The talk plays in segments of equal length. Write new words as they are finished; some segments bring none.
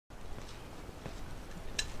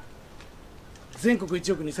全国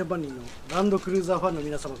1億2000万人のランドクルーザーファンの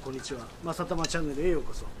皆様、こんにちは。まさたまチャンネルへよう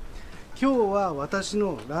こそ。今日は私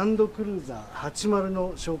のランドクルーザー80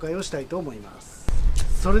の紹介をしたいと思います。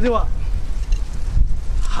それでは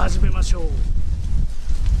始めましょう。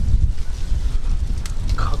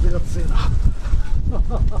風が強いな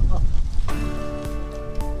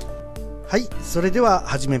はい、それでは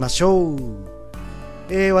始めましょう。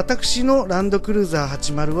私のランドクルーザー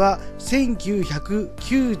80は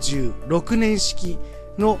1996年式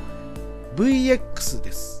の VX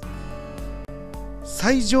です。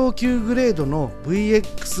最上級グレードの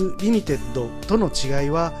VX リミテッドとの違い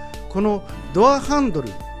は、このドアハンドル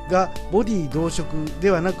がボディ同色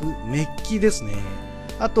ではなくメッキですね。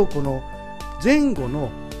あとこの前後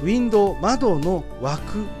のウィンドウ、窓の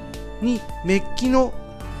枠にメッキの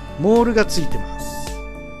モールがついてます。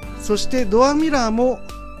そしてドアミラーも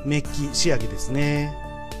メッキ仕上げですね。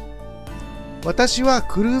私は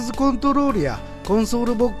クルーズコントロールやコンソー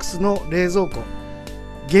ルボックスの冷蔵庫、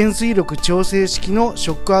減水力調整式の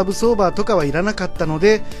ショックアブソーバーとかはいらなかったの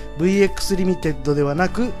で VX リミテッドではな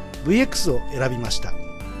く VX を選びました。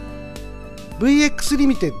 VX リ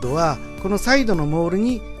ミテッドはこのサイドのモール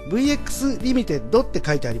に VX リミテッドって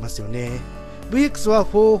書いてありますよね。 VX は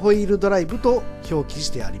4ホイールドライブと表記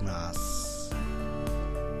してあります。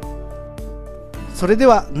それで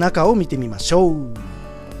は中を見てみましょう。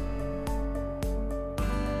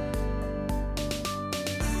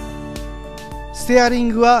ステアリン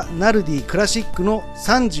グはナルディクラシックの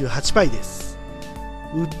38パイです。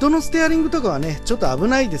ウッドのステアリングとかはねちょっと危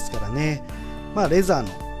ないですからね、レザーの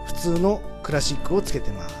普通のクラシックをつけ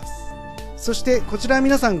てます。そしてこちらは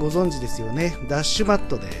皆さんご存知ですよね、ダッシュマッ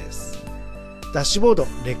トです。ダッシュボード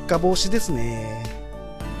劣化防止ですね。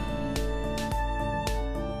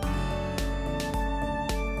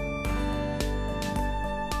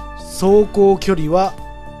走行距離は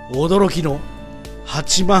驚きの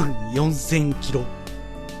8万4000キロ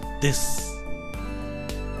です。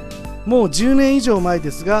もう10年以上前で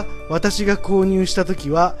すが、私が購入した時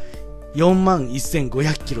は4万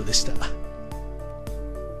1500キロでした。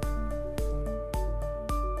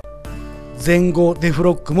前後デフ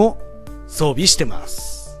ロックも装備してま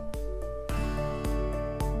す。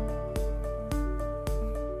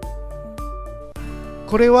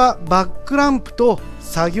これはバックランプと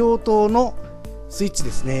作業灯のスイッチ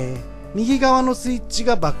ですね。右側のスイッチ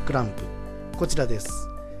がバックランプ、こちらです。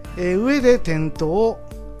上で点灯、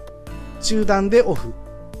中段でオフ、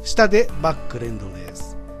下でバック連動で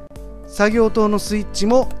す。作業灯のスイッチ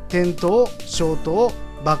も点灯、消灯、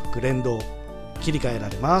バック連動、切り替えら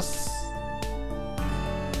れます。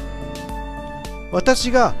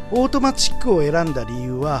私がオートマチックを選んだ理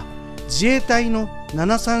由は、自衛隊の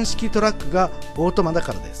73式トラックがオートマだ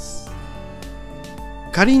からです。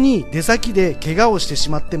仮に出先で怪我をして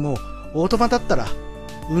しまってもオートマだったら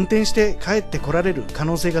運転して帰ってこられる可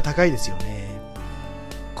能性が高いですよね。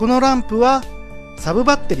このランプはサブ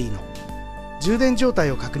バッテリーの充電状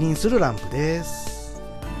態を確認するランプです。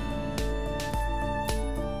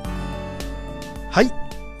はい、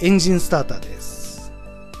エンジンスターターです。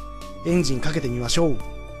エンジンかけてみましょう。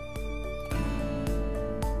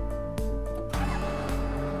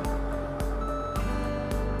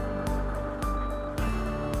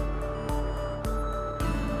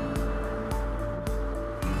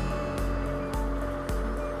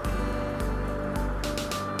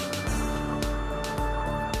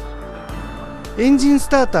エンジンス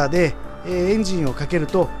ターターでエンジンをかける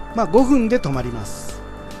と、5分で止まります。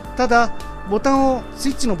ただス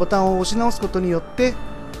イッチのボタンを押し直すことによって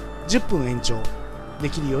10分延長で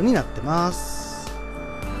きるようになってます。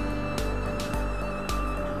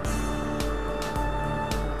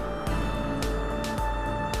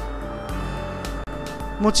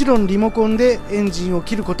もちろんリモコンでエンジンを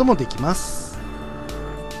切ることもできます。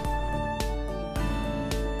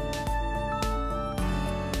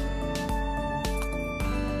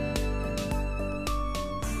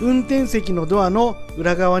運転席のドアの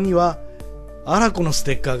裏側にはアラコのス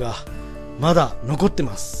テッカーがまだ残って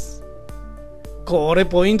ます。これ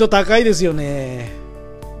ポイント高いですよね。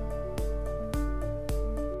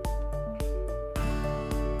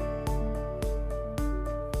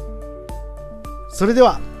それで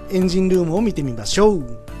はエンジンルームを見てみましょう。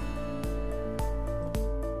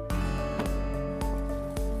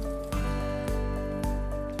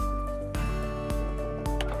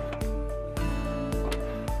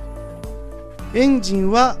エンジ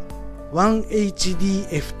ンは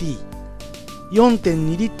 1HDFT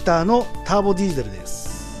 4.2 リッターのターボディーゼルで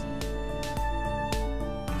す。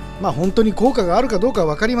本当に効果があるかどうか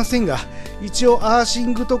は分かりませんが、一応アーシ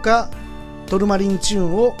ングとかトルマリンチュー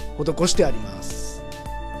ンを施してあります。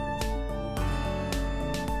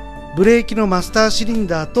ブレーキのマスターシリン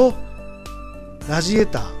ダーとラジエー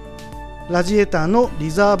ターのリ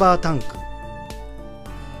ザーバータンク、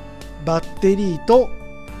バッテリーと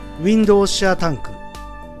ウィンドウウォッシャータンク、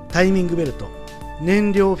タイミングベルト、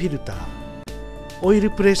燃料フィルター、オイル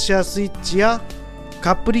プレッシャースイッチや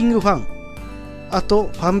カップリングファン、あと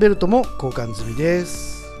ファンベルトも交換済みで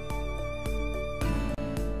す。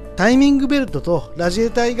タイミングベルトとラジエ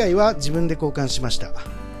ーター以外は自分で交換しました。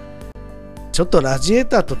ちょっとラジエー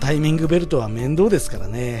ターとタイミングベルトは面倒ですから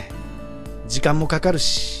ね。時間もかかる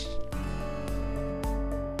し。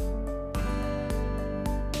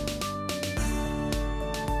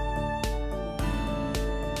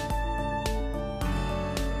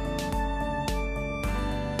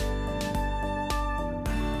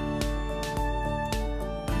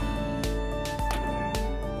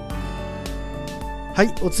は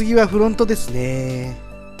い、お次はフロントですね。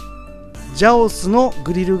ジャオスの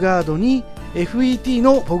グリルガードに FET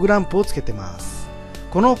のフォグランプをつけてます。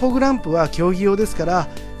このフォグランプは競技用ですから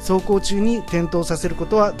走行中に点灯させるこ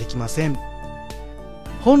とはできません。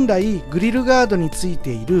本来グリルガードについて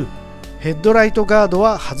いるヘッドライトガード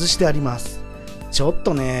は外してあります。ちょっ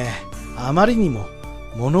とね、あまりにも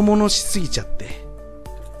物々しすぎちゃって。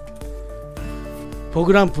フォ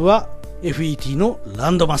グランプは FET のラ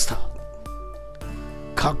ンドマスター、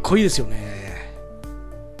かっこいいですよね。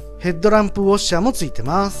ヘッドランプウォッシャーもついて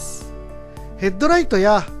ます。ヘッドライト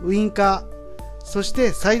やウインカー、そし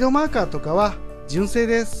てサイドマーカーとかは純正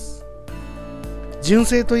です。純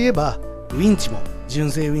正といえばウィンチも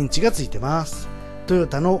純正ウィンチがついてます。トヨ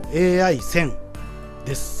タの AI1000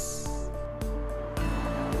 です。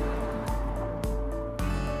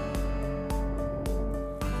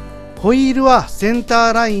ホイールはセン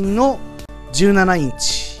ターラインの17イン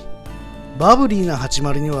チ。バブリーな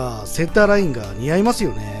80にはセンターラインが似合います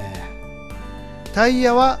よね。タイ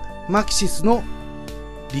ヤはマキシスの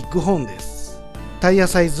ビッグホーンです。タイヤ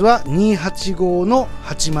サイズは285の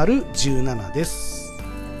8017です。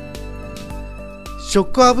ショ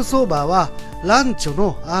ックアブソーバーはランチョ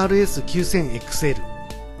の RS9000XL。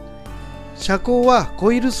車高は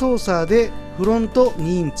コイルソーサーでフロント2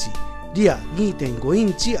インチ、リア 2.5 イ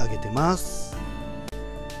ンチ上げてます。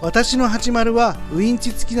私の80はウイン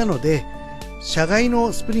チ付きなので、車外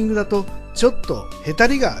のスプリングだとちょっとへた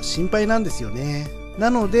りが心配なんですよね。な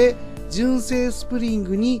ので純正スプリン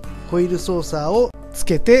グにコイルソーサーをつ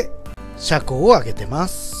けて車高を上げてま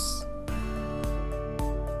す。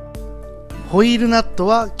ホイールナット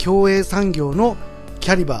は共栄産業のキ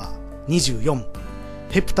ャリバー24、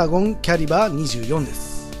ヘプタゴンキャリバー24で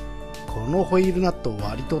す。このホイールナット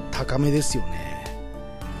割と高めですよね。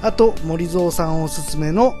あと森蔵さんおすす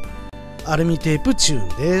めのアルミテープチュ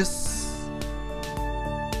ーンです。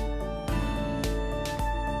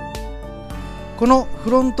このフ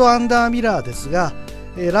ロントアンダーミラーですが、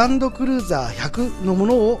ランドクルーザー100のも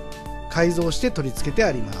のを改造して取り付けて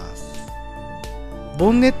あります。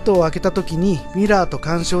ボンネットを開けた時にミラーと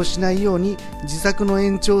干渉しないように自作の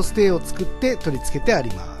延長ステーを作って取り付けてあ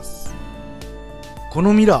ります。こ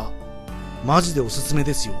のミラーマジでおすすめ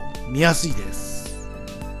ですよ。見やすいです。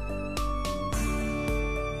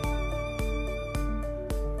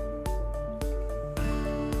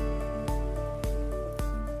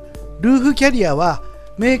ルーフキャリアは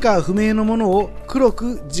メーカー不明のものを黒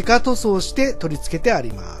く直塗装して取り付けてあ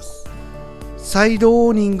ります。サイド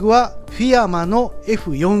オーニングはフィアマの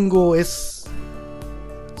F45S。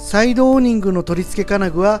サイドオーニングの取り付け金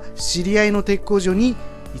具は知り合いの鉄工所に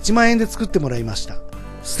1万円で作ってもらいました。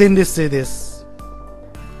ステンレス製です。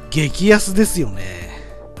激安ですよね。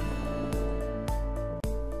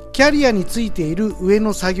キャリアについている上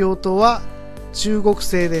の作業灯は中国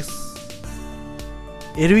製です。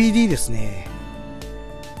LED ですね。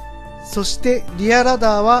そしてリアラ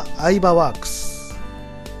ダーは相葉ワークス。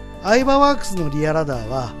相葉ワークスのリアラダー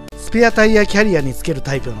はスペアタイヤキャリアにつける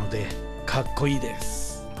タイプなのでかっこいいで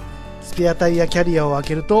す。スペアタイヤキャリアを開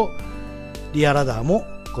けるとリアラダーも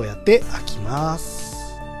こうやって開きます。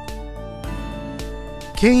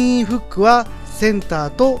牽引フックはセンター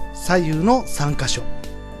と左右の3箇所。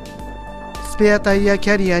スペアタイヤ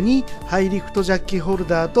キャリアにハイリフトジャッキホル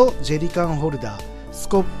ダーとジェリカンホルダー、ス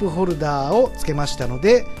コップホルダーをつけましたの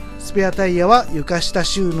で、スペアタイヤは床下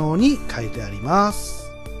収納に変えてありま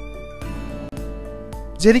す。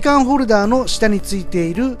ジェリカンホルダーの下について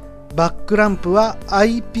いるバックランプは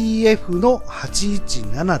IPF の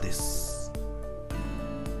817です。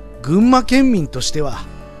群馬県民としては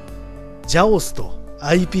ジャオスと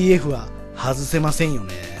IPF は外せませんよ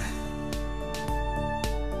ね。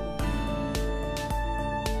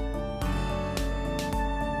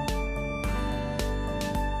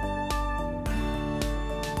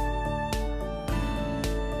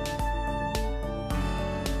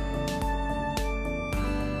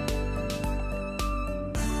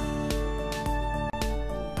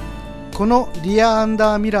このリアアン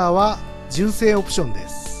ダーミラーは純正オプションで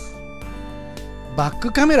す。バッ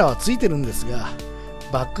クカメラはついてるんですが、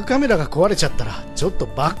バックカメラが壊れちゃったらちょっと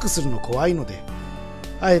バックするの怖いので、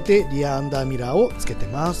あえてリアアンダーミラーをつけて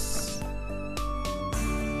ます。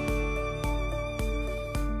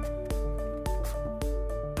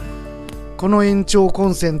この延長コ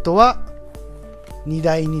ンセントは荷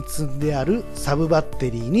台に積んであるサブバッ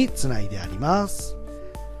テリーにつないであります。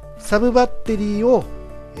サブバッテリーを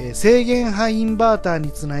制限範インバーター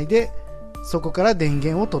につないで、そこから電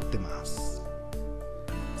源を取ってます。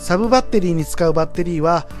サブバッテリーに使うバッテリー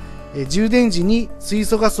は充電時に水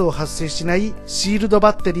素ガスを発生しないシールド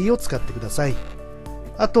バッテリーを使ってください。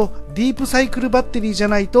あとディープサイクルバッテリーじゃ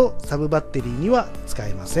ないとサブバッテリーには使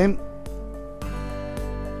えません。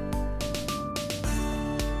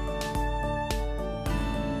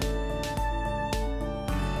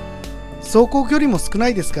走行距離も少な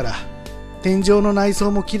いですから天井の内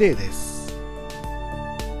装も綺麗です。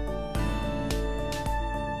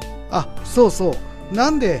あ、そうそう、な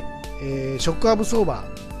んで、ショックアブソーバ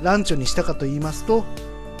ーランチョにしたかと言いますと、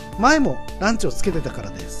前もランチョをつけてたから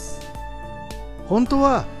です。本当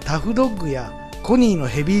はタフドッグやコニーの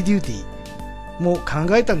ヘビーデューティーも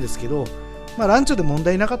考えたんですけど、ランチョで問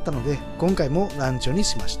題なかったので今回もランチョに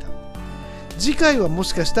しました。次回はも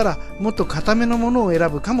しかしたらもっと固めのものを選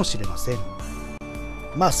ぶかもしれません。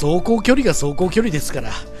走行距離が走行距離ですか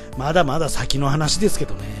ら、まだまだ先の話ですけ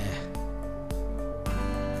どね。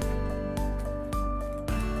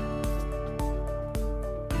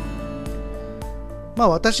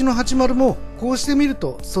私の80もこうして見る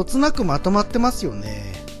とそつなくまとまってますよ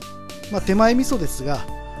ね。手前味噌ですが、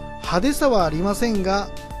派手さはありませんが、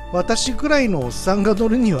私くらいのおっさんが乗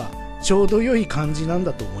るにはちょうど良い感じなん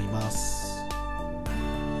だと思います。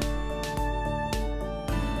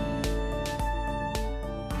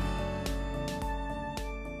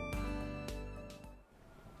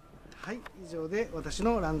はい、以上で私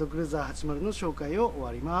のランドクルーザー80の紹介を終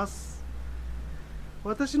わります。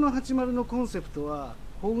私の80のコンセプトは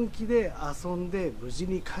本気で遊んで無事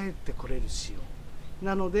に帰ってこれる仕様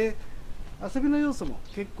なので、遊びの要素も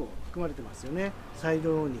結構含まれてますよね。サイド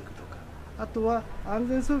ローニングとか、あとは安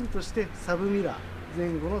全装備としてサブミラー、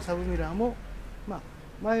前後のサブミラーも、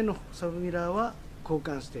前のサブミラーは交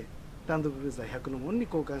換してランドクルーザー100のものに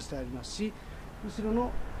交換してありますし、後ろ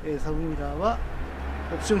のサブミラーは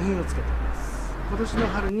オプション品をつけています。今年の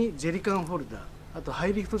春にジェリカンホルダー、あとハ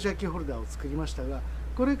イリフトジャッキホルダーを作りましたが、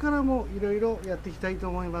これからもいろいろやっていきたいと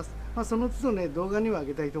思います。その都度ね、動画には上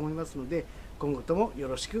げたいと思いますので、今後ともよ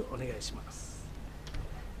ろしくお願いします。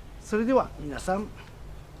それでは皆さん、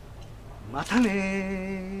また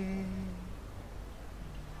ね。